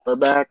We're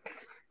back.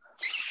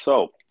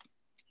 So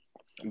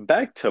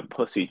back to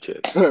pussy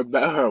chips.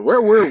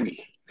 Where were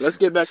we? Let's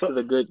get back to So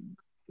the good.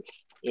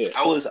 Yeah.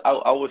 I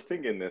was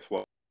thinking this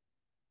one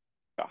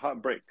a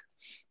hot break.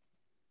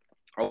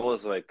 I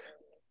was like,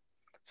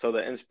 so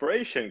the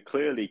inspiration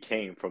clearly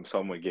came from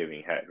someone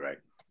giving head, right?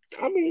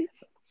 I mean,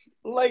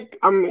 Like,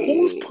 I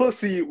whose mean,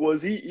 pussy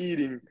was he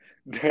eating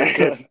that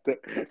got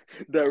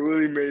that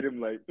really made him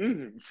like,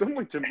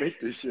 someone to make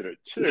this shit a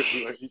chip?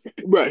 Like,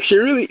 but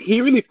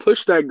he really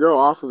pushed that girl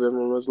off of him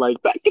and was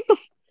like, "Back,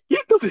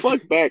 get the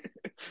fuck back."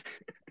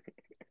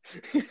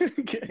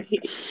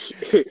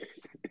 He,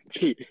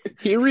 he,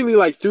 he really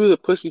like threw the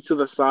pussy to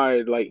the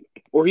side, like,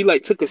 or he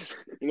like took a.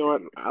 You know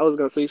what? I was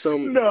gonna say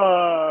something.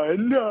 nah,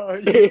 nah,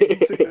 he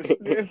took a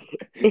sniff.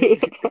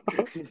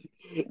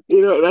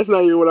 You know, that's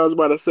not even what I was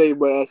about to say,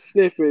 but a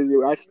sniff is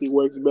it actually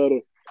works better.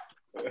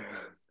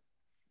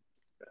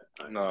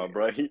 Nah,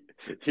 bro, he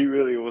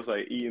really was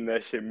like eating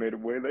that shit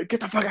midway. Like,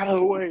 get the fuck out of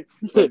the way.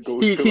 Like,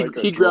 goes to like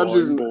a He grabs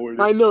his. drawing board.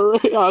 I know,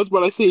 right? I was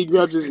about to say he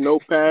grabs his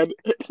notepad.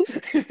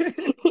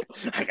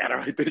 I gotta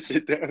write this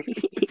shit down.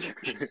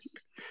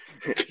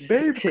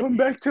 Babe, come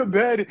back to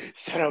bed.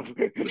 Shut up.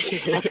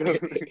 Fuck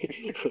up.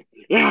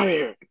 Get out of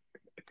here!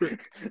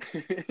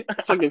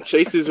 Fucking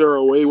chases her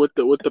away with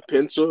the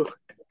pencil.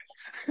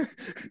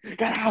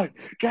 Get out.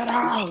 Get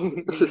out.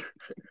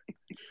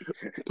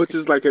 Puts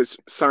his like his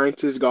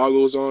scientist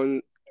goggles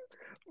on.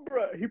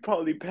 Bro, he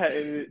probably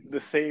patented it the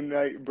same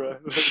night, bro.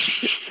 Like,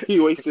 He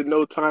wasted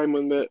no time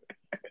on that.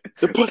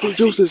 The pussy pussy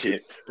juices.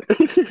 chips.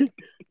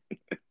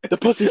 The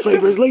pussy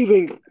flavor is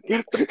leaving.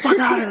 Get the fuck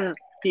out of here.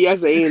 He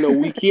hasn't eaten a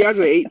week. He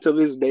hasn't ate to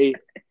this day.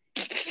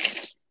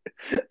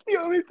 The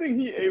only thing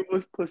he ate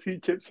was pussy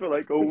chips for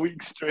like a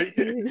week straight.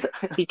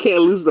 He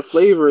can't lose the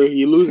flavor.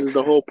 He loses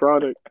the whole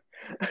product.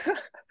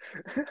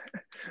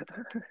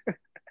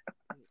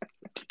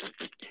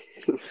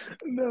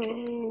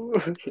 No.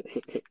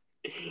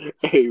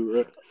 Hey,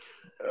 bro.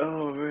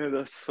 Oh man,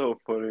 that's so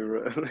funny,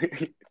 bro.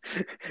 Like,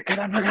 get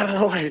the fuck out of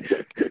the way.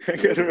 I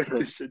gotta write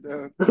this shit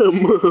down.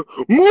 Move!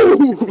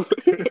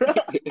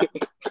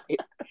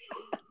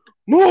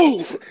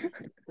 Move!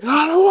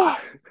 Out of the way!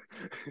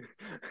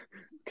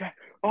 Okay.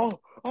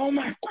 Oh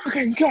my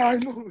fucking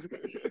god, move.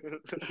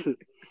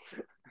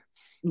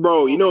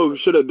 Bro, you Oh know what we man.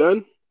 should have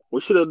done?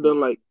 We should have done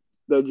What? like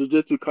the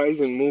Jujutsu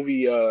Kaisen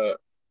movie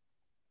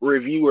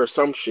review or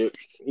some shit.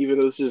 Even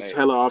though this is Hey,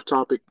 hella off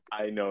topic.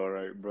 I know,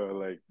 right, bro?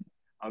 Like,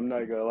 I'm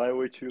not gonna lie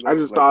with you I though.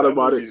 just Like, thought that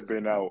about it. movie's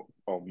been out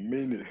a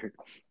minute.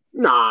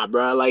 Nah,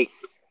 bro. Like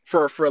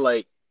for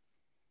like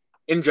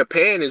in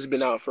Japan, it's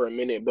been out for a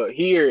minute, but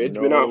here it's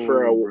been out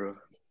for No, bro.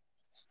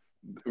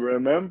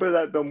 Remember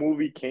that the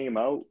movie came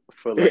out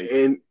for like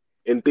in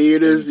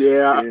theaters.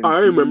 Yeah, in I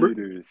remember.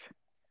 theaters.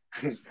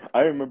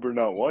 I remember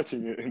not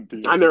watching it in I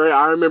theaters. never.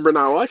 I remember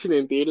not watching it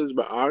in theaters,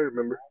 but I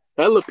remember.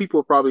 Hella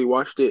people probably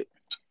watched it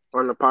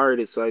on the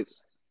pirated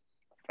sites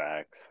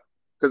Facts.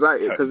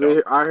 because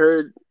No. I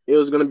heard it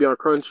was gonna be on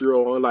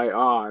Crunchyroll. I'm like,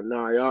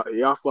 nah,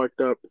 y'all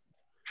fucked up.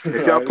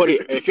 If y'all put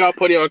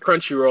it on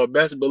Crunchyroll,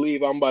 best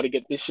believe I'm about to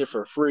get this shit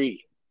for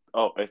free.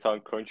 Oh, it's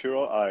on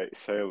Crunchyroll. I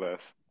say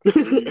less.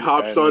 Free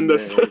Hops on the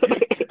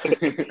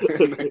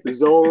anime.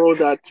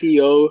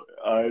 Zoro.to.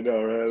 I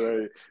know,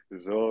 right? Like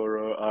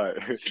Zoro.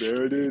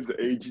 There it is.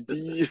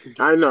 HD.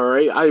 I know,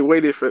 right? I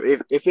waited for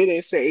if it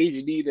didn't say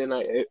HD, then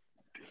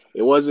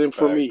it wasn't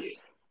for me.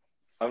 Facts.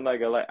 I'm not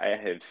gonna lie. I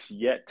have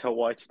yet to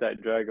watch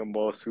that Dragon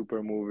Ball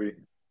Super movie,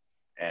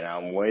 and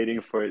I'm waiting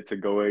for it to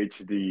go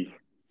HD.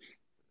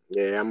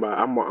 Yeah, I'm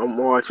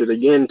gonna watch it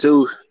again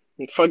too.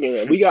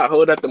 Fucking, we got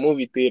hold at the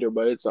movie theater,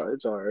 but it's all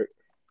right.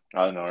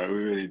 I don't know. Right? We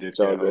really did It's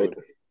all get good.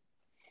 hold.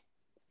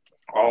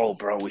 Oh,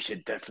 bro, we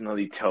should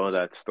definitely tell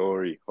that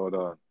story. Hold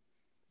on.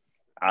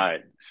 All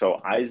right. So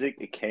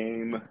Isaac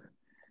came.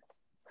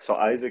 So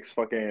Isaac's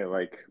fucking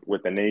like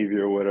with the Navy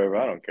or whatever.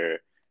 I don't care.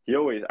 He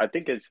always. I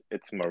think it's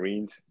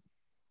Marines,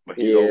 but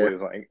he's Yeah.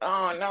 always like,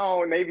 "Oh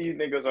no, Navy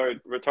niggas are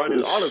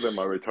retarded. All of them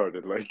are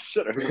retarded. Like,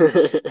 shut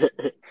up.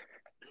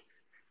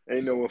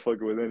 Ain't no one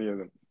fucking with any of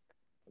them."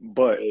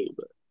 But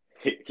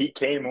Hey, he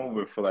came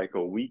over for like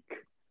a week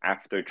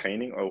after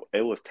training, or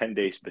it was 10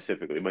 days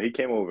specifically. But he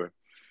came over,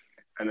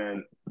 and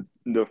then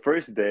the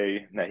first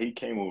day that he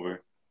came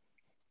over,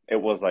 it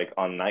was like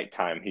on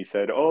nighttime. He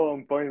said, "Oh,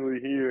 I'm finally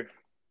here."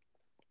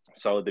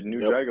 So the new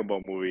yep. Dragon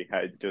Ball movie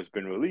had just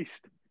been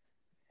released,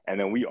 and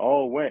then we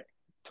all went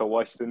to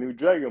watch the new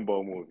Dragon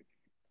Ball movie.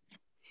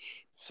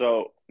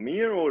 So me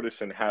and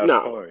Roderson have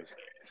No. cars,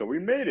 so we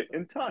made it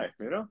in time.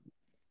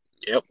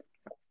 Yep.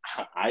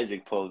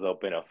 Isaac pulls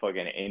up in a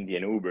fucking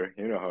Indian Uber.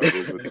 You know how it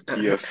is with the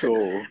Kia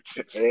Soul.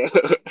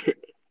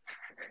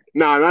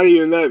 Nah, not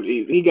even that.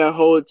 He got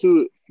hold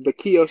too. The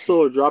Kia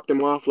Soul dropped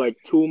him off like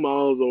 2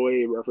 miles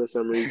away, bro, for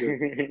some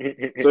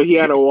reason. So he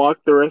had to walk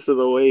the rest of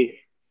the way.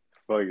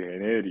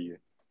 Fucking idiot.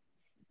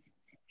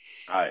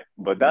 All right,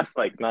 but that's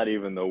like not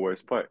even the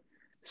worst part.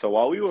 So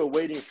while we were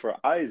waiting for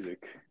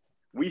Isaac,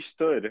 we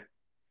stood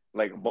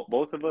like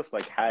both of us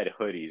like had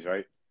hoodies,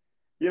 right?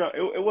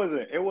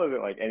 it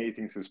wasn't like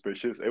anything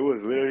suspicious. It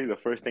was literally the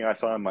first thing I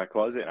saw in my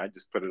closet, and I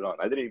just put it on.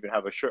 I didn't even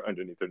have a shirt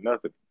underneath or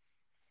nothing.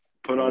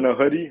 Put on a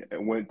hoodie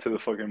and went to the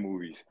fucking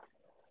movies.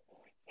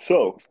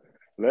 So,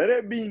 let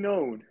it be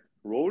known,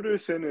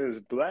 Roderson is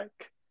black,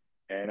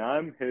 and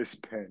I'm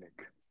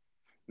Hispanic.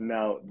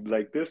 Now,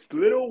 like this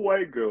little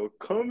white girl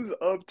comes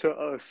up to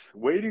us,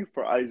 waiting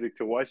for Isaac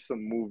to watch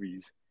some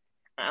movies.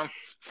 Um,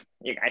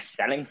 you guys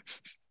selling?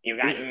 You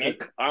got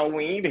Nick or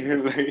weed?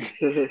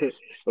 Like,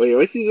 Wait,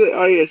 what she said?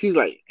 Oh yeah, she's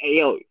like, "Hey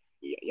yo,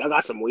 y'all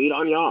got some weed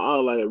on y'all?" I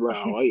was like,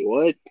 "Bro, wait,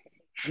 what?"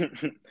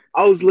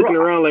 I was bro, looking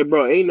around like,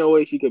 "Bro, ain't no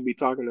way she could be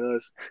talking to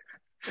us."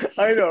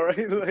 I know,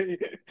 right?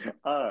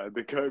 Like,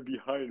 the guy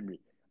behind me.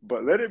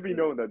 But let it be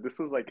known that this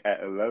was like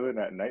at 11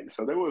 at night,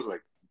 so there was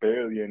like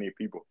barely any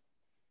people.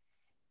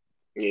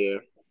 Yeah.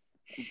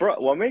 Bro,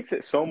 what makes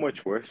it so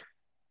much worse?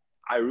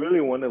 I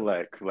really want to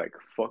like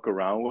fuck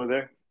around with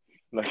her.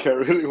 Like, I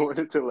really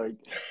wanted to like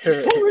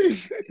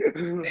police.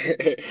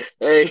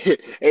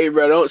 Hey,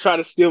 bro, don't try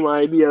to steal my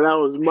idea. That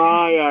was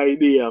my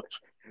idea. I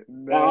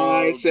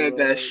Nah, said that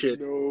bro.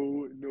 shit.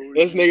 No, no,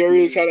 This you nigga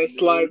really didn't. trying to No,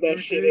 slide that you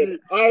shit in.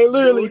 didn't. I No,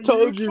 literally you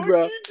told you, fucking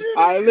bro.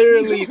 I didn't.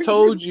 literally No, you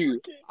told you.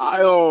 fucking I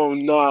didn't. oh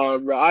no,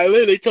 bro. I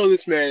literally told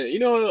this man. You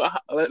know,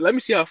 let me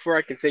see how far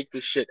I can take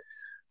this shit.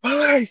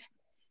 Police.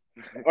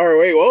 Or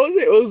wait, what was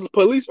it? It was the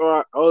police,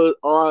 or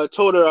I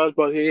told her I was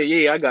about. Yeah,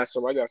 yeah, I got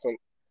some. I got some.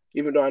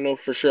 Even though I know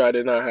for sure I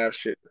did not have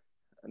shit.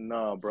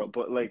 Nah, bro.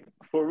 But like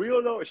for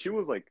real though, she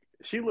looked like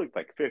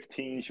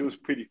 15. She was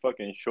pretty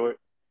fucking short.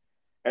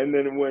 And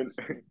then when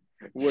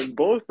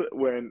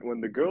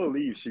the girl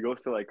leaves, she goes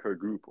to like her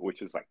group,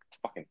 which is like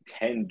fucking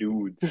 10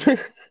 dudes.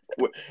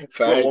 What,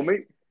 bro, Facts,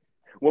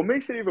 what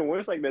makes it even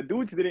worse, like the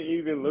dudes didn't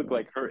even look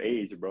like her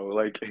age, bro.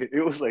 Like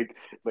it was like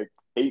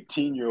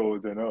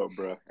 18-year-olds and up,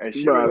 bro. And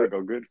she looked bro.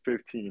 like a good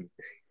 15.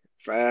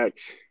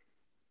 Facts.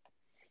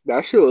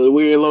 That shit was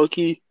weird, low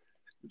key.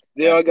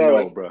 They all got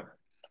Yo, like, bro.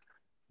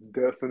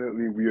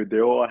 Definitely weird. They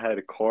all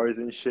had cars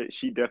and shit.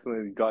 She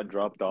definitely got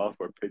dropped off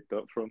or picked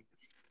up from.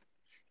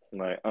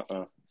 Like,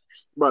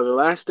 bro. The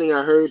last thing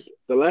I heard,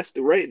 the last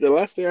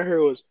thing I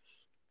heard was,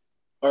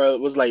 or it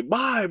was like,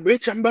 bye,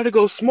 bitch. I'm about to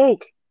go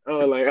smoke. I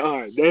was like,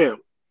 all right, damn.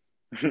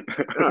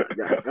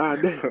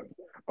 God damn.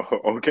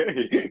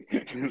 Okay.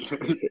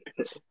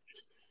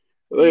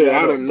 Like, No,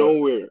 out no, of but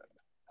nowhere.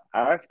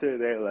 after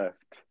they left,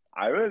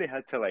 I really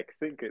had to like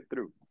think it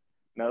through.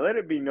 Now, let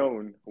it be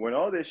known, when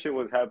all this shit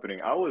was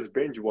happening, I was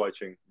binge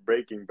watching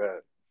Breaking Bad.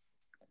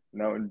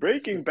 Now, in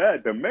Breaking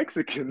Bad, the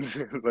Mexicans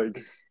like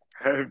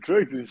have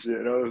drugs and shit,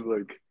 and I was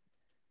like,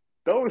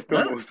 that was the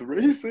Huh? most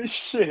racist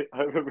shit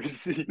I've ever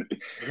seen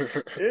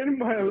in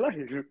my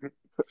life.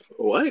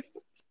 What?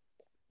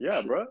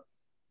 Yeah, bro.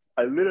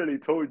 I literally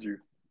told you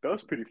that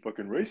was pretty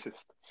fucking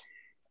racist,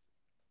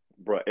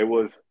 bro. It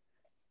was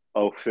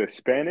a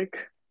Hispanic,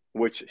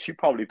 which she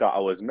probably thought I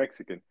was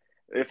Mexican.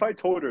 If I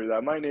told her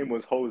that my name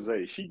was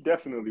Jose, she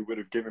definitely would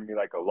have given me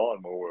like a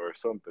lawnmower or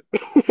something.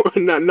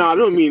 No, no, I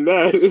don't mean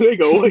that. They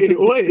go, wait,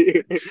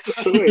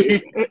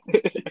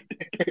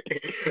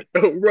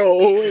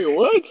 bro, wait,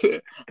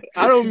 what?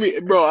 I don't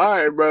mean, bro. All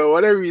right, bro,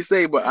 whatever you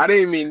say, but I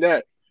didn't mean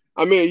that.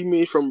 I mean, you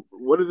mean from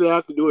what did they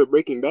have to do with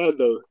Breaking Bad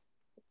though?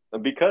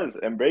 Because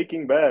in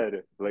Breaking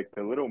Bad, like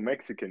the little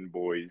Mexican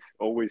boys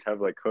always have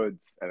like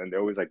hoods, and then they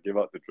always like give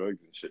out the drugs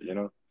and shit, you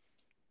know?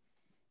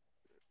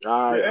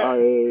 Yeah,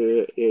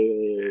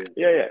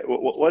 yeah.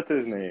 What's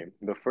his name?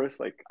 The first,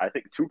 like, I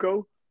think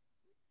Tuco.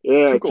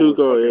 yeah, Tuco was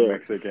Tuco, fucking yeah.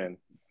 Mexican.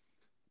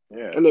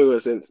 Yeah. That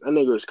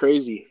nigga was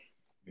crazy.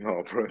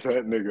 No, bro,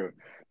 that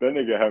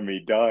nigga had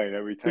me dying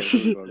every time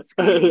he was on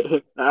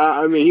screen.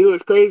 I mean, he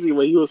was crazy,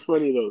 but he was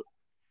funny though.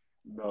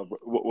 No, but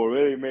what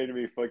really made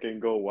me fucking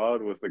go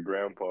wild was the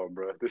grandpa,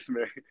 bro. This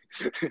man,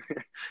 Which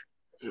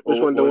what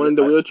one? The was one it? in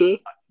the wheelchair?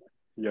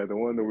 Yeah, the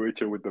one in the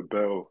wheelchair with the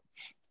bell,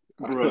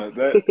 bro.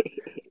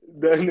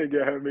 That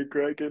nigga had me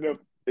cracking up.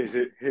 Is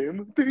it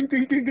him? Ding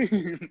ding ding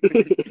ding.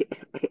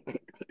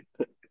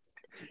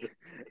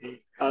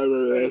 I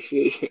remember that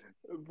shit.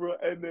 Bro,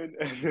 and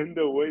then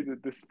the way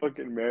that this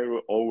fucking man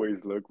would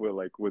always look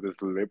with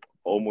his lip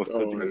almost Oh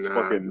touching his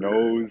nah, fucking bro.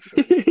 nose.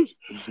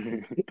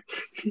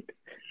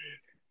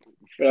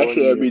 That shit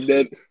Funny had as me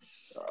dead. shit.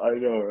 I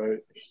know, right?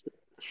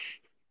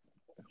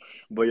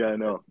 But yeah, I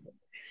know.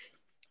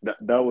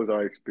 That was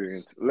our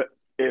experience.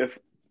 If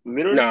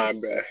literally, Nah,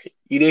 bro.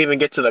 You didn't even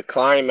get to the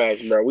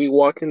climax, bro. We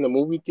walk in the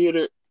movie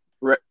theater,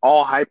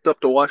 all hyped up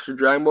to watch the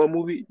Dragon Ball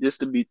movie,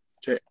 just to be,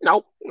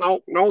 nope,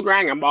 nope, no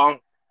Dragon Ball.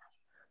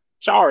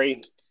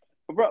 Sorry.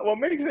 bro, what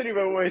makes it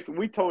even worse,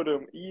 we told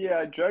him,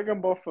 yeah,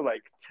 Dragon Ball for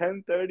like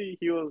 10:30.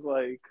 He was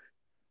like,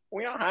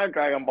 we don't have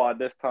Dragon Ball at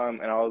this time,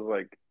 and I was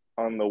like,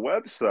 on the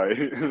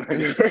website.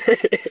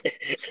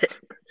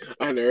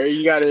 I know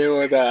you got to do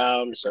with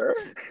sir.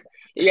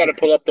 You got to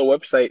pull up the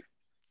website.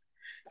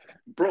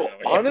 Bro, You have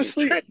to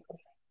honestly, check.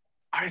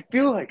 I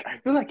feel like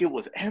it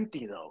was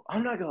empty though.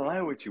 I'm not gonna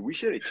lie with you. We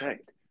should have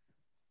checked.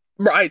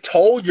 Bro, I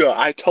told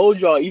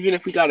y'all, even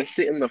if we gotta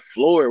sit in the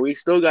floor, we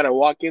still gotta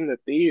walk in the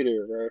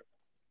theater, bro.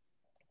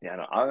 Yeah,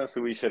 no,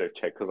 honestly, we should have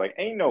checked because like,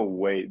 ain't no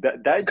way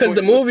that Because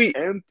the joint was movie,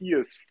 empty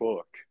as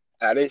fuck.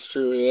 that is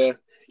true, yeah.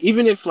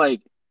 Even if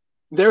like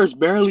there's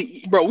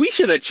barely, bro, we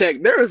should have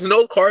checked. There is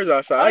no cars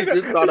outside. I I know,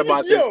 just thought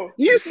about this.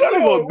 You son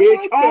of a yo,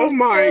 bitch. what Oh the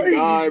my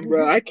God,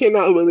 bro. I fuck,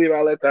 cannot believe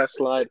I let that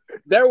slide.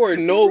 There were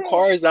no bro,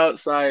 cars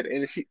outside,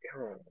 and she,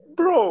 oh,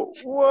 bro,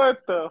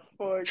 what the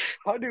fuck?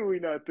 How did we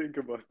not think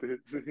about this?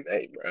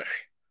 hey, bro.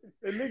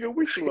 And nigga,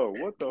 we slow.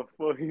 What the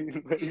fuck?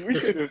 Like, we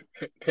could have.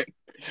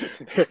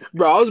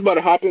 Bro, I was about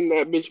to hop in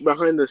that bitch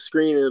behind the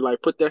screen and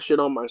like put that shit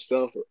on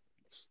myself.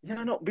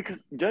 Yeah, no,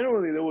 because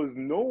generally there was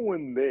no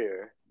one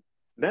there.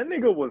 That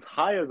nigga was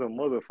high as a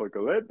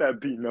motherfucker. Let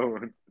that be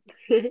known.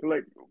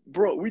 Like,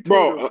 bro, we told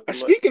Bro, him like,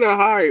 speaking of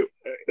high,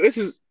 this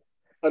is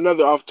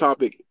another off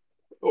topic.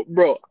 Oh,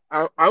 bro,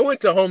 I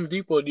went to Home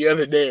Depot the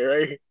other day,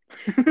 right?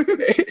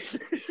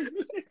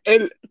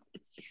 And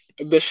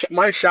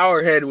my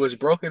shower head was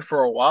broken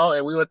for a while,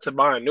 and we went to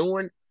buy a new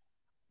one.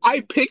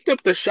 I picked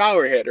up the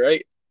shower head,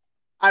 right?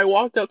 I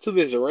walked up to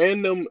this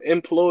random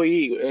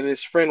employee, and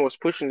his friend was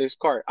pushing his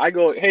cart. I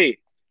go, "Hey,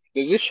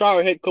 does this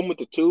shower head come with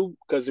the tube?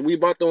 Because we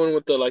bought the one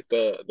with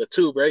the the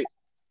tube, right?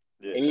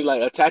 And you yeah.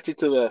 like attach it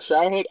to the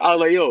shower head." I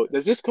was like, "Yo,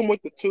 does this come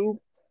with the tube?"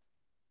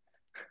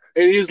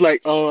 And he was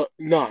like, nah,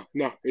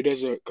 it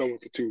doesn't come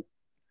with the tube."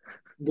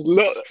 But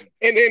look,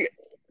 and then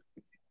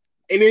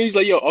and then he's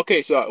like, "Yo,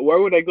 okay, so where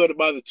would I go to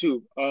buy the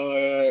tube?"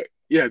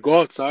 Yeah, go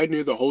outside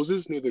near the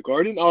hoses, near the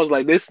garden. I was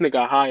like, this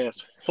nigga high as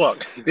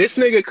fuck. This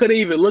nigga couldn't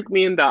even look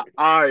me in the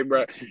eye,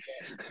 bro.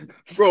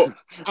 Bro,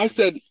 I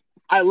said,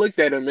 I looked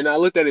at him and I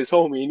looked at his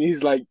homie, and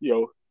he's like,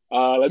 "Yo,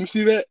 let me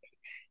see that."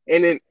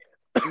 And then,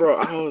 bro,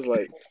 I was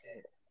like,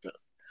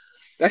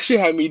 that shit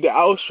had me.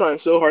 I was trying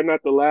so hard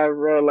not to laugh,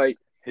 bro. Like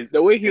his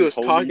the way he his was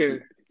homie talking.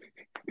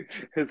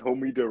 his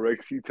homie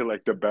directs you to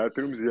like the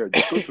bathrooms. Yeah,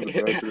 just go to the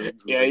bathrooms.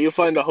 Yeah, you'll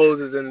find the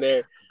hoses in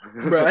there,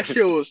 bro. That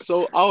shit was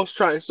so. I was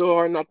trying so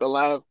hard not to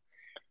laugh.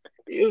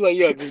 He was like,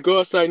 "Yo, just go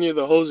outside near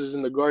the hoses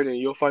in the garden.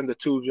 You'll find the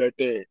tubes right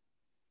there."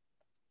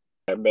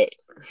 I bet.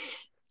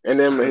 And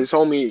then Like, his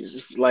homie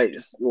just like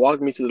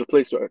walked me to the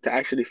place to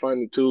actually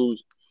find the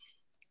tubes.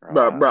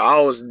 ah, Bro, I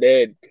was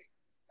dead.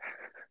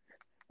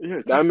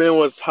 yeah, That man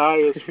was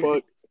high as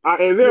fuck.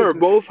 And they yeah, were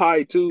both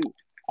high too.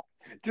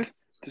 just,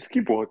 just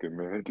keep walking,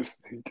 man.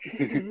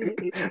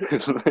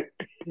 Like,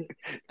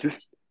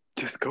 just,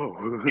 just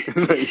go.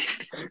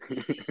 Like,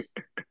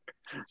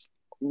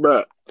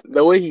 Bro,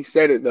 the way he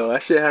said it though,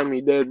 that shit had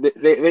me dead.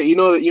 You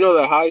know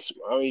the high.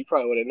 I mean, you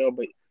probably wouldn't know,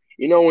 but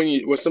you know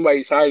when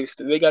somebody's high,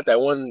 they got that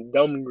one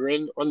dumb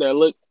grin on their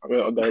look. I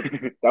mean,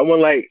 that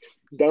one like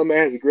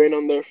dumbass grin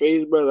on their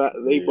face, bro.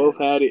 They yeah. both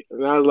had it,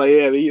 and I was like,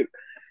 yeah,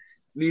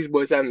 these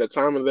boys having the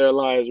time of their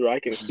lives, where I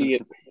can see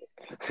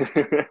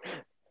it.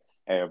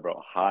 Hey,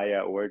 bro, high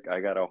at work.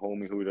 I got a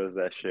homie who does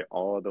that shit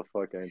all the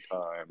fucking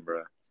time,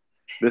 bro.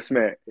 This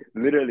man,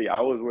 literally,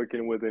 I was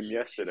working with him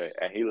yesterday,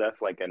 and he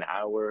left like an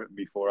hour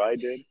before I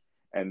did.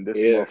 And this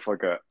Yeah,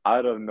 motherfucker,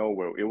 out of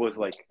nowhere, it was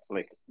like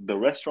the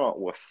restaurant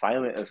was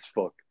silent as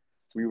fuck.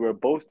 We were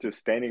both just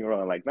standing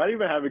around, like not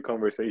even having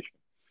conversation.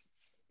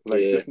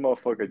 Like yeah. this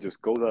motherfucker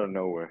just goes out of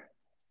nowhere.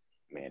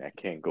 Man, I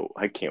can't go.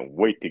 I can't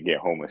wait to get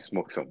home and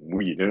smoke some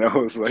weed. And I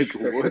was like,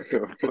 what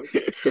the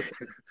fuck?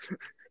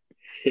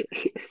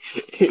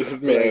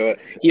 Like, Man,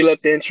 he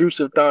let the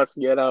intrusive thoughts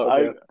get out,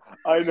 I bro.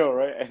 I know,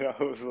 right? And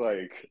I was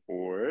like,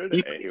 word?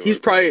 And he He's was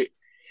like, probably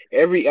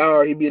every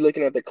hour he'd be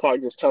looking at the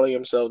clock, just telling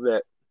himself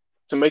that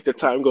to make the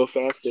time go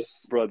faster.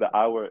 bro,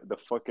 the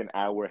fucking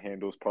hour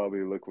handles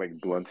probably look like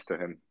blunts to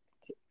him.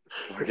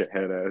 Fucking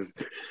head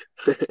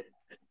ass.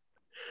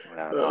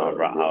 Nah, bro.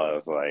 Bro. I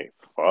was like,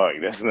 fuck,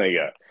 this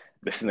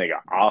nigga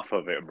off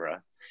of it, bro.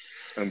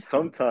 And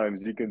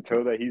sometimes you can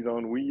tell that he's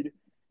on weed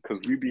because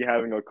we be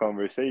having a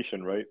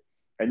conversation, right?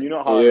 And you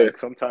know how Yeah, like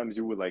sometimes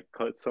you would like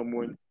cut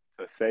someone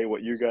to say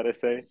what you gotta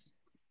say.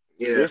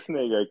 yeah. This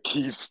nigga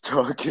keeps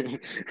talking.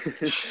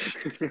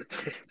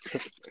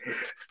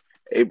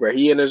 Hey, bro,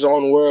 he in his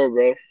own world,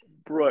 bro.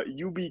 Bro,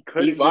 you be He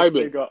cutting this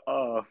vibing. nigga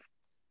off.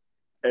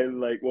 And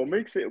like what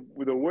makes it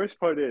the worst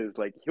part is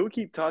like he'll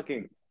keep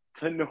talking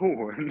to no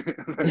one.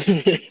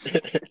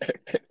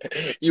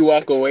 Like, You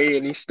walk away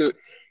and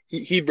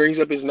he brings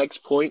up his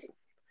next point.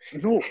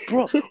 no,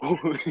 bro.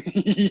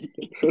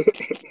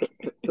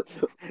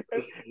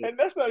 and, and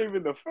that's not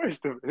even the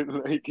first of it.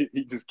 Like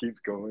he just keeps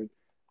going.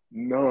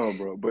 No,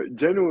 bro. But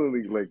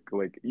genuinely,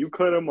 like you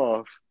cut him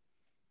off,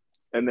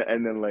 and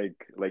then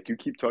like you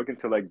keep talking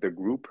to like the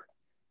group,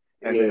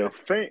 and then Yeah. a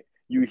faint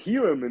you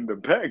hear him in the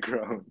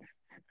background,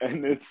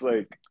 and it's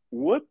like,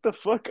 what the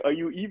fuck are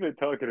you even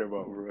talking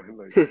about, bro?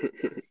 Like,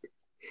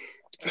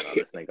 I know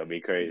this thing gonna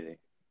be crazy.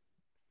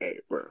 Hey,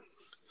 bro,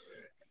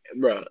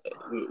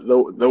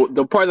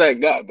 the part that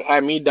got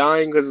had me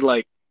dying because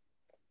like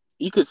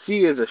you could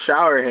see as a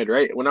shower head,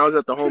 right? When I was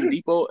at the Home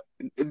Depot,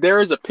 there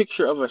is a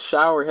picture of a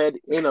shower head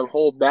in a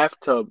whole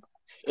bathtub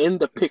in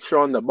the picture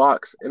on the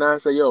box. And I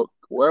said, "Yo,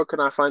 where can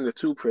I find the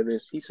tube for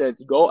this?" He said,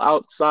 "Go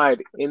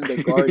outside in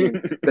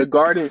the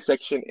garden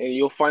section, and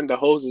you'll find the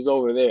hoses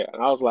over there."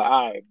 And I was like,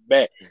 "I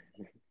bet."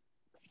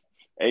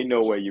 Ain't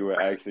no way you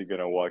were actually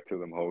gonna walk to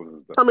them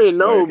hoses though. I mean,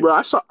 no, Like, bro.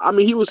 I saw. I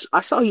mean, he was.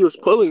 I saw he was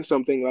pulling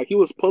something. Like he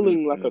was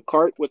pulling like a mm-mm.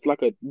 cart with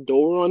like a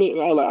door on it.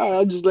 And I was like,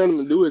 I just let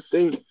him do his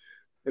thing,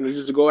 and then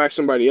just go ask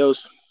somebody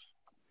else.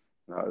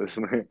 No, this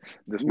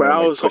But man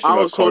like I pushing a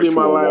was cart holding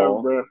my to a laugh,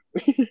 wall. bro.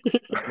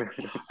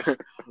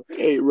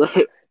 Hey, bro.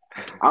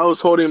 I was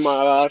holding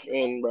my laugh,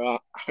 and bro,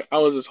 I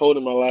was just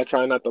holding my laugh,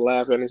 trying not to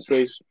laugh in his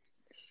face.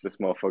 This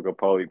motherfucker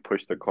probably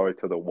pushed the cart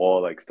to the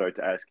wall, like starts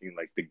asking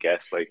like the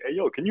guests, like, "Hey,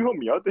 yo, can you help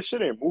me out? This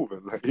shit ain't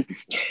moving." Like,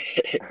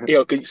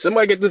 Yo, could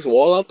somebody get this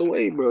wall out the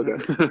way, bro?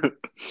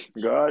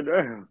 God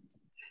damn.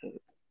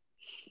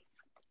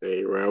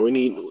 Hey, bro, we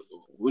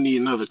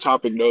need another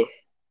topic though.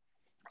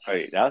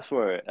 Hey, that's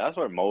where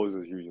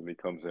Moses usually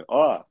comes in.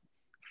 Oh,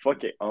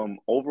 fuck it.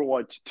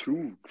 Overwatch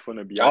 2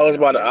 gonna be out in a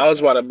I month. was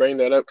about to bring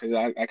that up because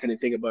I couldn't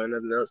think about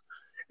nothing else.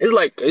 It's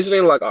like isn't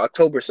it like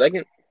October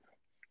 2nd?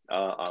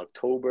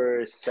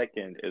 October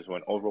 2nd is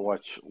when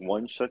Overwatch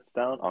 1 shuts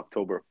down.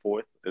 October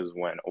 4th is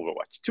when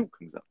Overwatch 2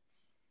 comes out.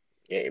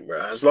 Yeah, bro.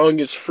 As long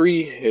as it's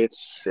free,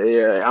 it's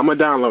yeah. I'm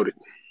gonna download it.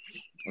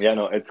 Yeah,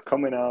 no, it's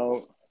coming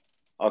out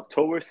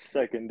October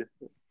 2nd.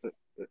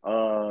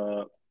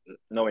 Uh,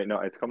 no, wait,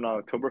 no, it's coming out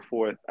October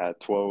 4th at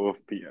 12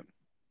 p.m.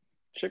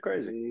 Shit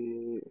crazy.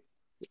 Mm,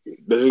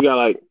 does it got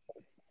like?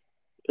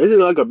 Is it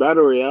like a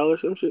battle royale or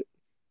some shit?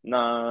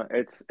 Nah,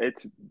 it's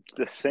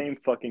the same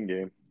fucking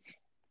game.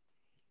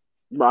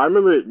 But I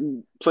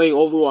remember playing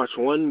Overwatch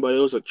 1, but it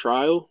was a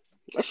trial.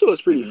 That shit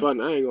was pretty Hmm.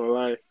 fun. I ain't gonna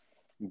lie.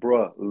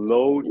 Bruh,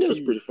 low It was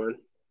key. pretty fun.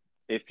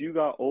 If you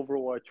got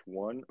Overwatch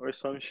 1 or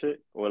some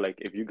shit, or like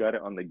if you got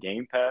it on the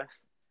Game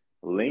Pass,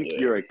 link Yeah,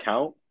 your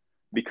account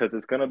because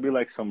it's gonna be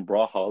like some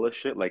Brawlhalla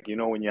shit. Like, you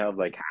know, when you have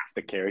like half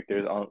the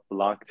characters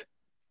unlocked,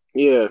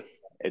 yeah,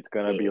 it's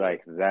gonna be yeah.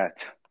 like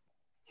that.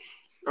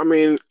 I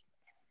mean,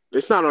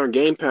 it's not on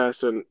Game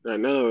Pass and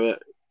none of it.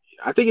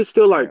 I think it's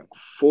still like Damn.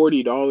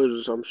 $40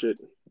 or some shit.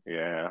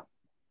 Yeah.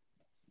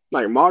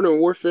 Like Modern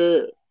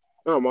Warfare,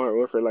 not Modern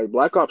Warfare. Like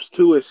Black Ops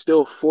 2 is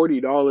still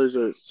 $40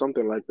 or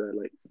something like that.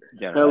 Like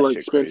Yeah, no, that hella shit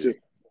expensive. crazy.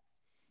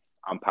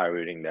 I'm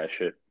pirating that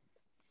shit.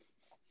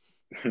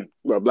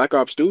 But Black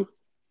Ops 2,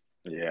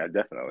 Yeah,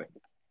 definitely.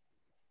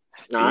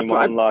 nah, Steam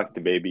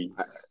unlocked, baby.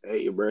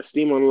 hey, bro,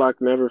 Steam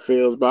Unlocked never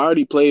fails. But I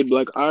already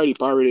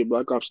pirated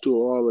Black Ops 2 a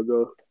while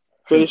ago.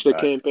 Finished the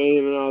Facts.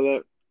 campaign and all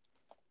that.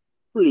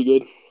 Pretty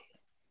good.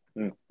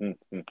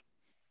 Mm.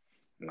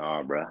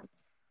 Nah, bruh.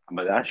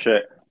 But that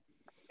shit,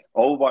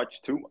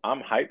 Overwatch 2,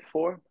 I'm hyped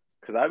for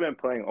because I've been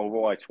playing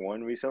Overwatch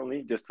 1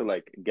 recently just to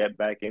like get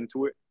back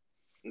into it.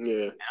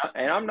 Yeah.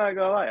 And I'm not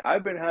gonna lie,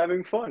 I've been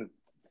having fun.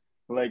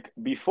 Like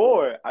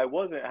before, I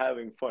wasn't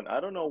having fun. I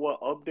don't know what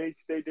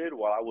updates they did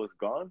while I was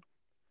gone,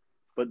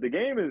 but the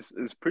game is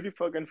pretty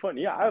fucking fun.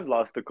 Yeah, I've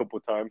lost a couple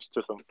times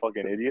to some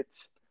fucking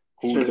idiots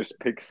who just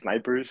pick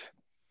snipers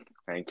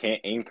and can't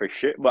aim for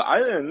shit. But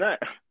other than that,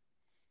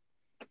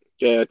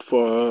 Get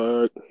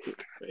fucked.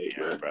 Hey,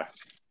 yeah, bro. bro.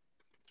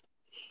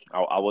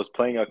 I was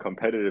playing a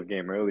competitive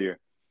game earlier,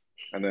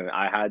 and then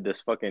I had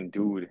this fucking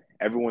dude.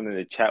 Everyone in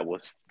the chat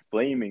was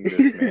flaming this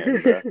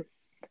man, bro.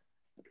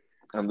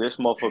 And this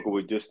motherfucker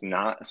would just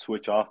not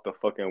switch off the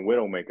fucking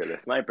Widowmaker, the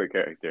sniper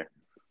character.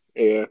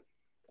 Yeah.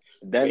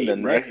 Then Hey, the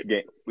bro. next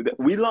game,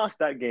 we lost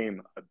that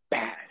game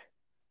bad.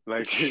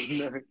 Like,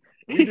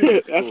 we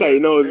didn't That's how score you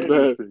know it's bad.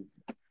 anything,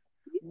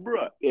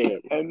 bruh. Yeah.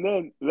 And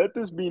then let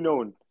this be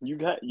known: you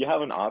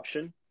have an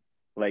option.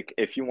 Like,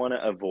 if you want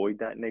to avoid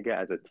that nigga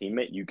as a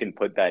teammate, you can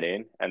put that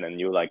in, and then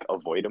you like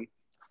avoid him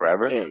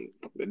forever. Damn,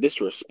 the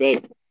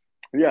disrespect.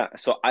 Yeah.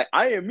 So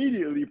I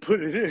immediately put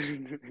it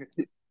in.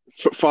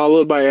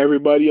 Followed by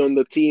everybody on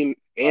the team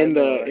I and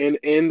know, right?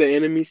 the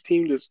enemy's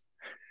team. Just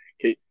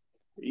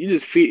you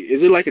just feel.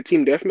 Is it like a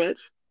team deathmatch?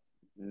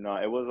 No,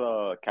 it was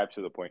a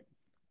capture the point.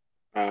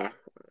 Uh,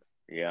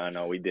 Yeah,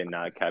 no, we did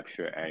not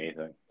capture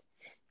anything.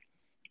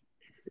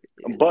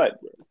 But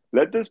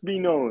let this be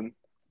known,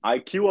 I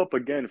queue up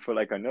again for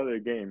like another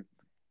game.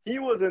 He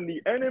was in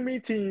the enemy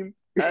team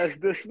as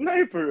the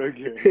sniper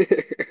again.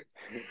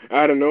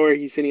 out of nowhere,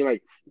 he's hitting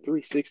like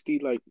 360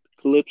 like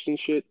clips and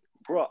shit.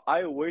 Bro,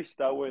 I wish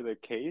that were the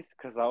case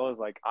because I was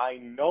like, I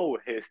know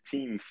his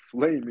team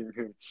flaming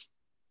him.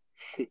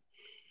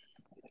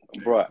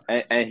 Bro,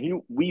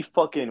 and we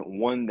fucking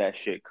won that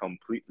shit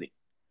completely.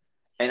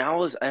 And I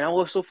was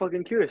so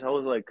fucking curious. I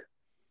was like,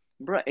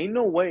 bro, ain't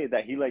no way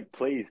that he like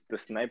plays the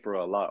sniper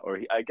a lot, or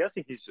I guess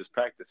he's just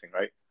practicing,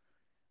 right?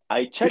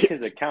 I check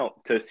his account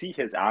to see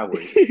his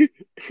hours.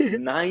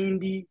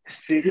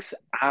 96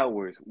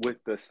 hours with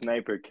the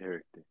sniper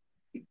character.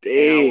 And I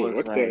Dang, was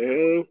what like,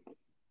 the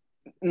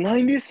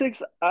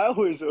 96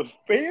 hours of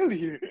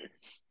failure.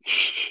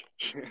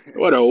 hell?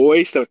 What a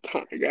waste of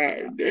time.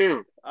 God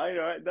damn. I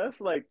know, right?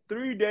 That's like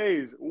 3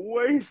 days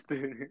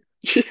wasted.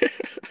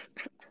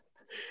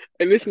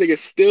 And this nigga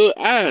still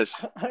ass.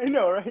 I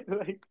know, right?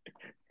 Like,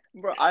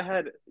 bro,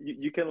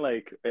 you can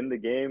like in the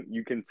game,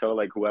 you can tell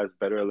like who has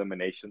better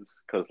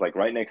eliminations because like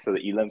right next to the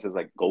elims is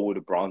like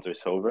gold, bronze, or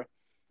silver.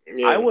 I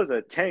Yeah. was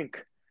a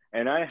tank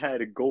and I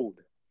had gold.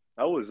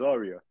 I was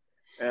Zarya.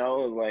 And I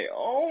was like,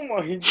 oh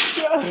my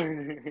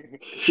god.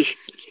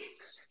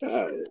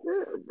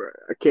 Bro,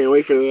 I can't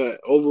wait for that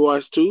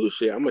Overwatch 2.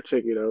 Shit, I'm gonna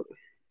check it out.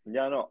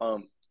 Yeah,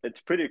 no, it's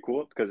pretty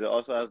cool because it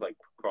also has like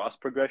cross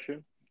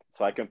progression,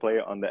 so I can play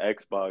it on the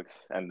Xbox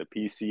and the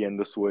PC and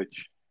the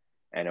Switch,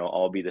 and it'll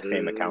all be the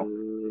same account.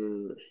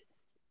 Mm,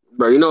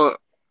 bro,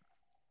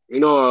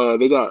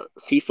 they got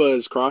FIFA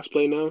as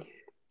crossplay now.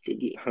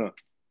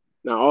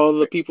 Now all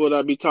the people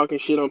that be talking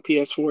shit on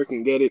PS4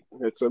 can get it.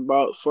 It's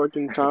about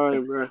fucking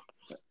time, bro.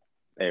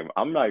 Hey,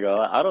 I'm not gonna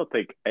lie, I don't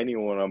think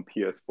anyone on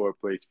PS4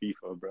 plays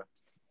FIFA, bro.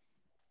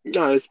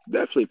 No, it's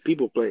definitely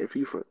people playing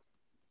FIFA.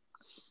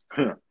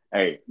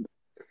 Hey,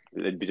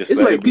 just It's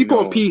let like it be people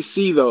on known.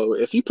 PC though.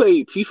 If you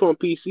play FIFA on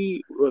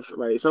PC, with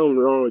like something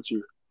wrong with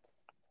you.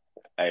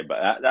 Hey,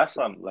 but that's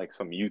some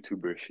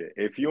YouTuber shit.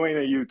 If you ain't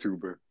a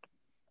YouTuber,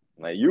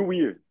 like you're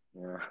weird.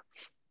 Yeah.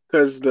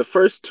 Because the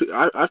first two,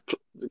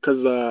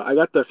 because I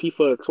got the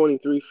FIFA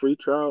 23 free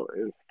trial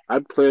and I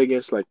play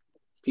against like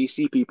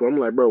PC people. I'm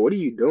like, bro, what are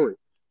you doing?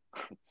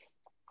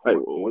 Like,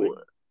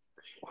 What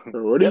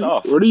what get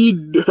off. are you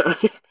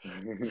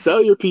doing?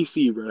 Sell your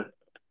PC, bro.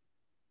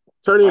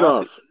 Turn it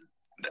Honestly, off.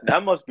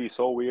 that must be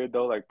so weird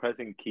though, like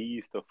pressing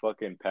keys to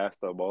fucking pass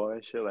the ball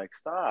and shit. Like,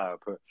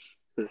 stop.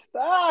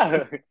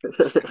 Stop.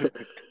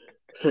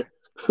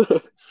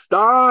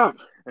 Stop,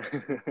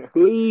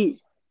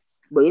 please.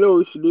 But you know what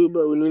we should do,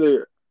 bro?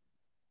 You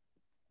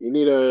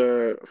need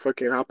to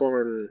fucking hop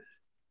on.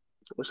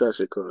 What's that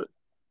shit called?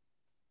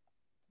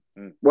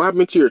 Mm. What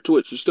happened to your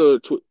Twitch? You still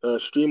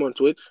stream on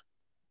Twitch?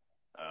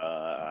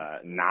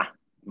 Nah,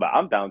 but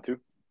I'm down to.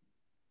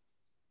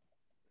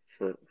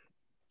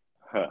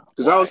 Huh,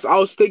 Because why? I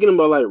was thinking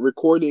about like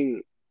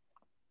recording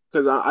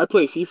because I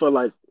play FIFA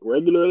like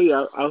regularly.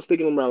 I was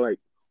thinking about like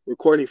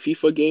recording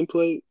FIFA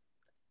gameplay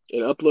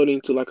and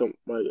uploading to like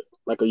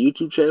a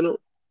YouTube channel.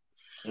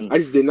 Mm. I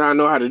just did not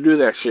know how to do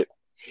that shit.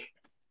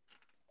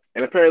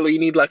 And apparently you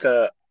need like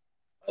a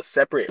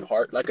separate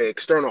like an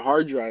external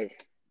hard drive.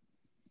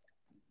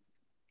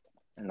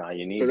 Nah,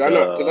 you need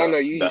Because I know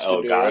you the used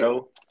to do it, right?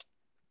 Elgato.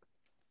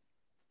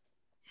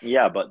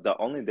 Yeah, but the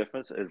only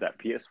difference is that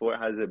PS4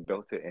 has it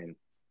built in.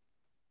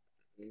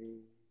 Mm.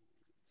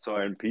 So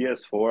in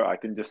PS4, I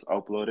can just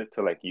upload it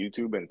to like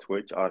YouTube and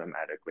Twitch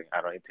automatically.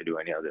 I don't need to do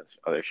any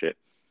other shit.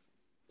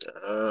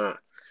 Uh,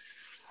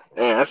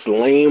 Man, that's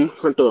lame.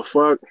 What the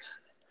fuck?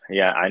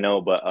 Yeah, I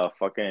know, but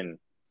fucking,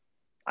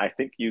 I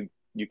think you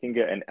can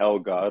get an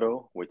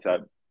Elgato, which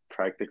that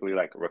practically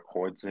like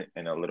records it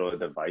in a little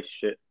device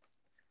shit.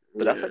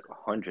 But that's Yeah. like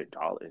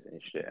 $100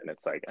 and shit, and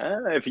it's like,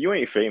 if you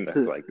ain't famous,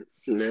 like,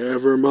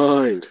 Never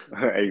mind.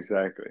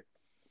 exactly.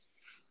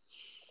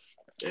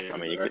 I Damn,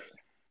 mean, bro.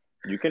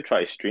 you can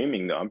try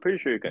streaming though. I'm pretty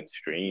sure you can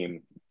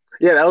stream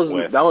Yeah,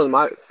 with,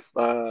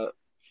 uh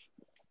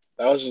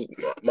that was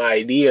my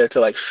idea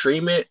to like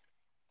stream it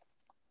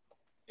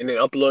and then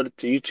upload it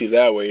to YouTube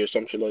that way or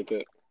some shit like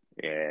that.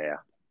 yeah,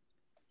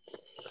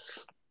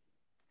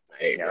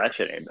 Hey, yeah, bro. that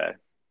shit ain't bad.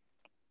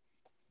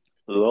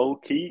 Low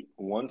key,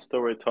 once the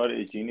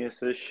retarded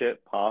geniuses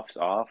shit pops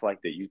off,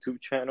 like the YouTube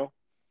channel,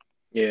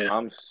 Yeah,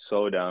 I'm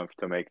so down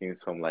to making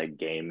some like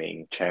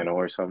gaming channel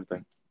or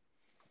something.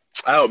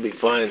 that would be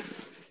fun.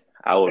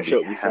 I would That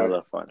shit be would be fun.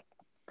 hella fun.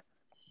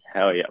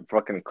 Hell yeah,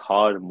 fucking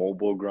COD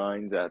mobile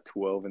grinds at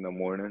 12 in the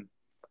morning.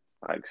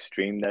 Like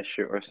stream that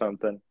shit or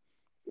something.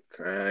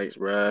 Thanks,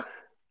 bro.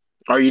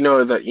 Or you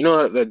know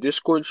the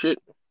Discord shit?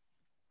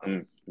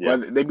 Yeah, Where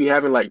they be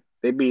having like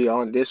they be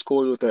on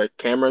Discord with their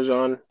cameras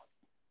on.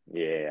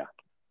 yeah.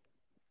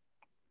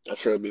 That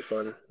shit would be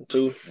fun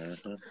too.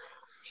 hmm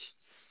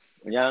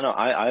Yeah, no,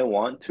 I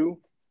want to.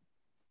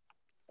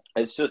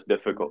 It's just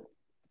difficult.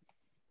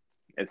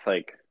 It's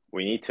like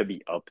we need to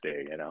be up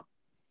there, you know?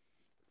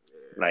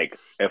 Like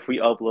if we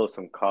upload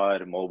some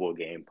COD mobile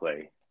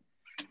gameplay,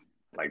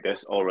 like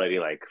there's already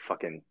like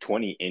fucking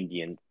 20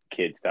 Indian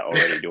kids that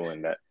already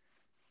doing that.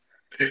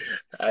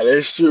 That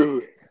is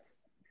true.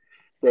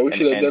 Bro, we And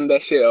should have and done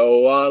that shit a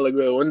while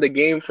ago when the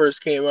game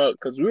first came out,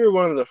 because we were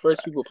one of the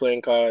first people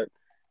playing COD.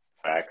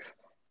 facts.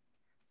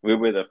 We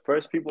were the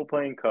first people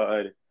playing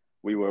COD.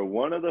 We were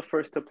one of the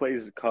first to play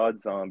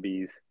COD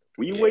Zombies.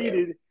 We Yeah,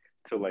 waited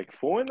till like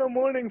 4 in the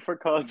morning for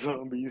COD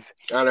Zombies.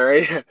 I know,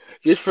 right?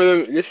 Just for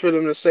them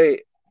to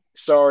say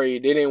sorry,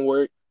 they didn't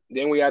work.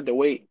 Then we had to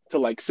wait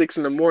till like 6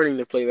 in the morning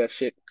to play that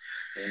shit.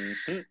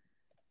 hmm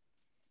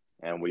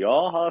And we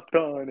all hopped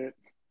on it.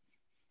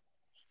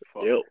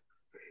 Fuck. Yep.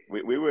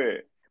 We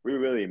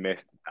really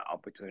missed the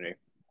opportunity.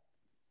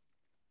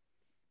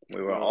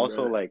 We were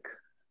also Bro. like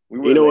we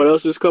You were know what like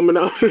else is coming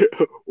out?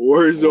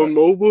 Warzone what?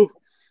 Mobile.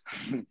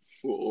 I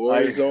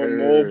Warzone heard.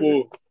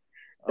 Mobile.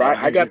 Bro,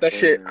 I I got that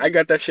shit. I heard.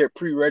 got that shit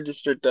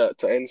pre-registered to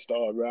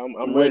install, bro.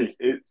 I'm ready. Wait,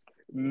 it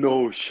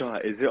no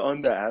shot. Is it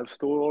on the App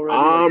Store already?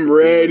 Like I'm to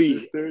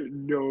ready. pre-register?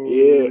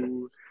 Yeah.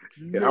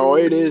 No. Oh,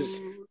 it is.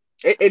 No.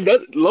 It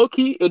does low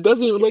key. It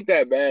doesn't even look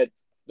that bad.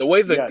 The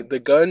way Yeah, the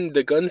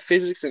gun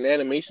physics and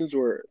animations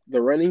were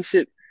the running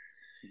shit.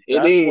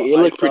 that's what It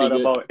I looked pretty thought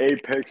good. about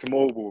Apex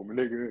Mobile,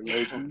 nigga.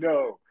 Like,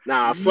 no.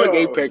 Nah, fuck No.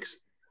 Apex.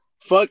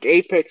 Fuck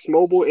Apex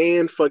Mobile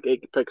and fuck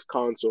Apex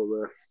Console,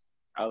 bro.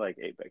 I like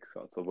Apex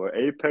console, but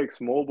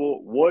Apex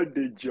Mobile, what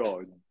did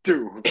y'all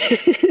do?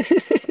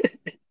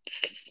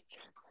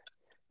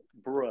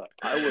 Bruh,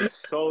 I was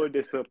so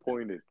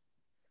disappointed.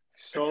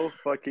 So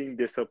fucking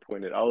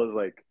disappointed. I was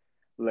like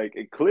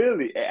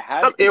clearly it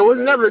has to It be was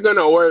better never than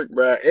gonna work,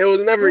 bro. It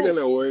was never bro,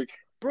 gonna work.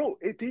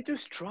 they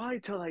just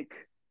tried to like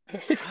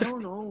I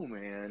don't know,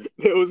 man.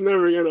 It was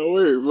never gonna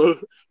work,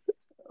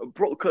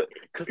 Bro,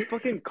 cause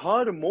fucking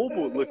COD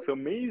Mobile looks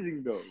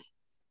amazing though.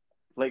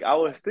 Like I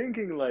was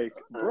thinking like,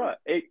 bro. bruh,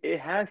 it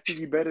has to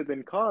be better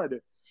than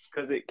COD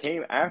because it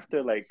came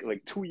after like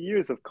 2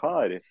 years of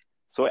COD.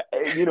 So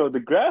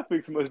the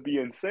graphics must be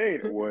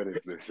insane. What is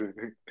this?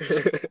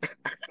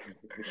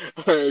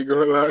 I ain't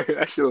gonna lie,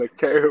 that shit look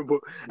terrible.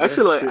 That That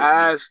shit like shit,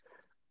 ass.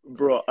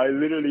 bro. I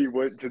literally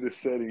went to the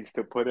settings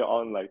to put it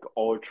on like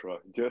ultra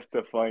just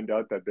to find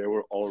out that they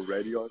were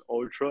already on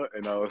ultra,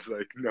 and I was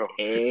like, no,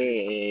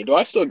 Hey, do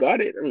I still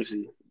got it? Let me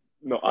see.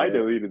 no. I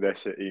deleted that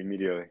shit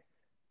immediately.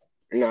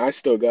 Nah, I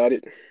still got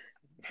it.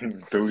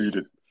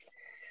 Deleted.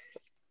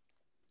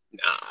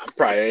 Nah, I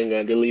probably ain't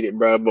gonna delete it,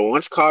 bro. But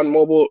once COD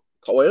Mobile,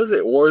 what is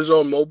it?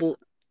 Warzone Mobile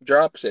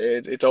drops,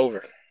 it's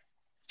over.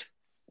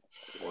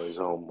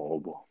 Warzone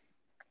Mobile,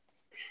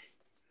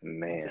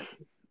 man,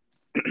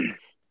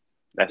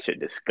 that shit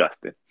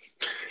disgusting.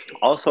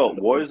 Also,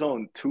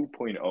 Warzone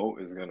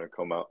 2.0 is gonna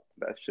come out.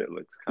 That shit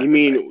looks kind of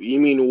nice. You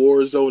mean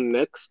Warzone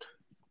next?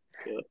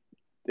 Yeah,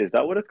 Is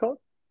that what it's called?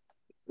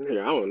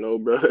 yeah, I don't know,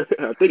 bro.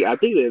 I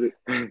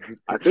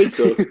think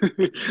so.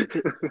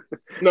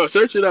 No,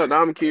 search it up.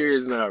 Now I'm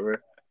curious now, bro. So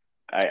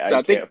I I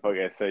think. can't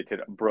fucking search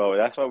it, bro.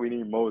 That's why we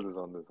need Moses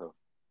on this. Huh?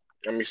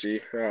 Let me see.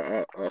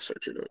 I'll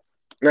search it up.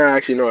 Nah,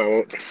 actually, no, I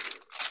won't.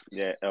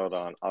 Yeah, hold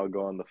on. I'll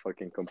go on the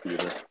fucking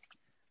computer.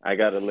 I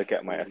gotta look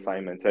at my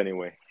assignments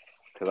anyway,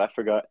 because I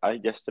forgot. I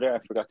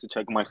forgot to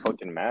check my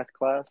fucking math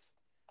class.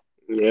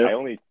 Yeah.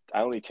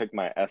 I only checked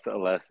my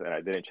SLS and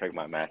I didn't check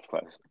my math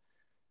class.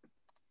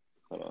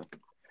 Hold on.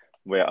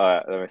 Wait,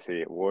 let me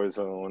see.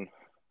 Warzone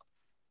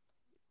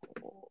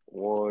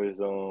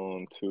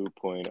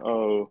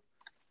 2.0.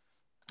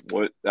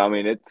 What? I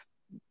mean, it's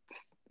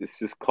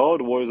just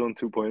called Warzone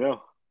 2.0.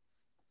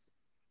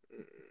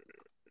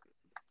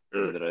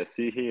 What did I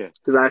see here?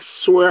 Because I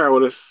swear I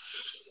would have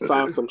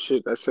saw some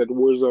shit that said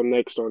Warzone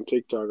next on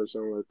TikTok or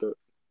something like that.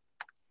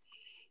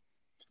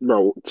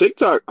 Bro,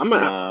 TikTok,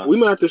 Nah, we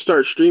might have to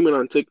start streaming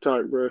on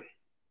TikTok, bro.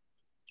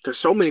 Because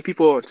so many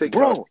people on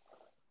TikTok. bro.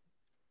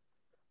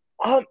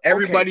 Okay,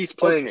 Everybody's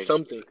playing okay.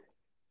 something.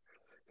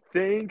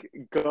 Thank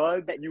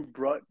God that you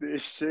brought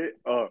this shit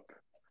up.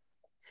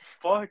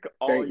 Fuck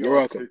all You're y'all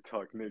welcome.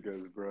 TikTok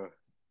niggas, bro.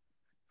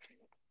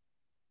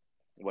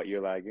 What,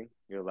 you're lagging?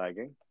 You're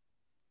lagging?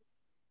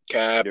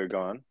 Cap, You're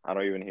gone. I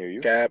don't even hear you.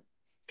 cap,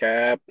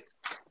 cap.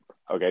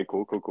 Okay,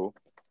 cool.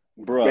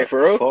 Wait, Bruh,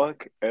 for real?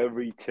 fuck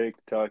every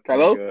TikTok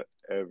Hello? nigga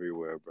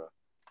everywhere, bro.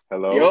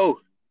 Hello? Yo,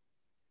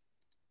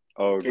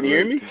 Oh, can you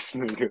hear great. me? This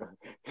nigga.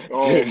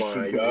 Oh This my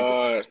nigga.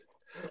 God.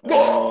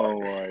 Oh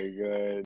my God.